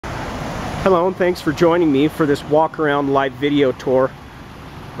Hello, and thanks for joining me for this walk around live video tour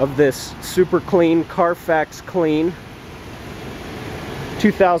of this super clean, Carfax clean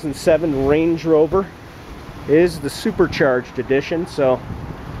 2007 Range Rover. It is the supercharged edition, so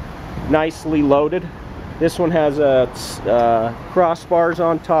nicely loaded. This one has crossbars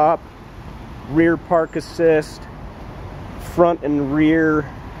on top, rear park assist, front and rear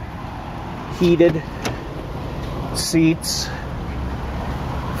heated seats.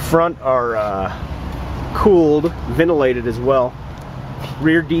 Front are cooled, ventilated as well.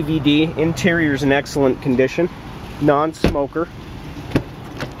 Rear DVD. Interior's in excellent condition. Non-smoker.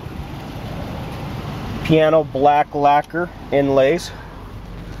 Piano black lacquer inlays.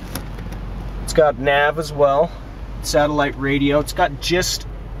 It's got nav as well. Satellite radio. It's got just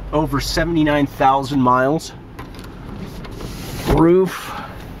over 79,000 miles. Roof.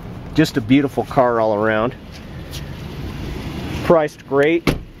 Just a beautiful car all around. Priced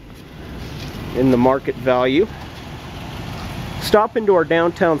great in the market value. Stop into our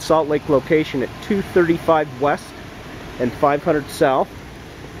downtown Salt Lake location at 235 West and 500 South,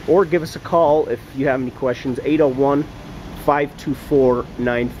 or give us a call if you have any questions,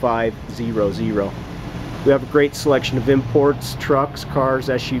 801-524-9500. We have a great selection of imports, trucks, cars,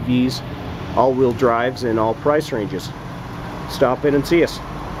 SUVs, all-wheel drives, in all price ranges. Stop in and see us.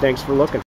 Thanks for looking.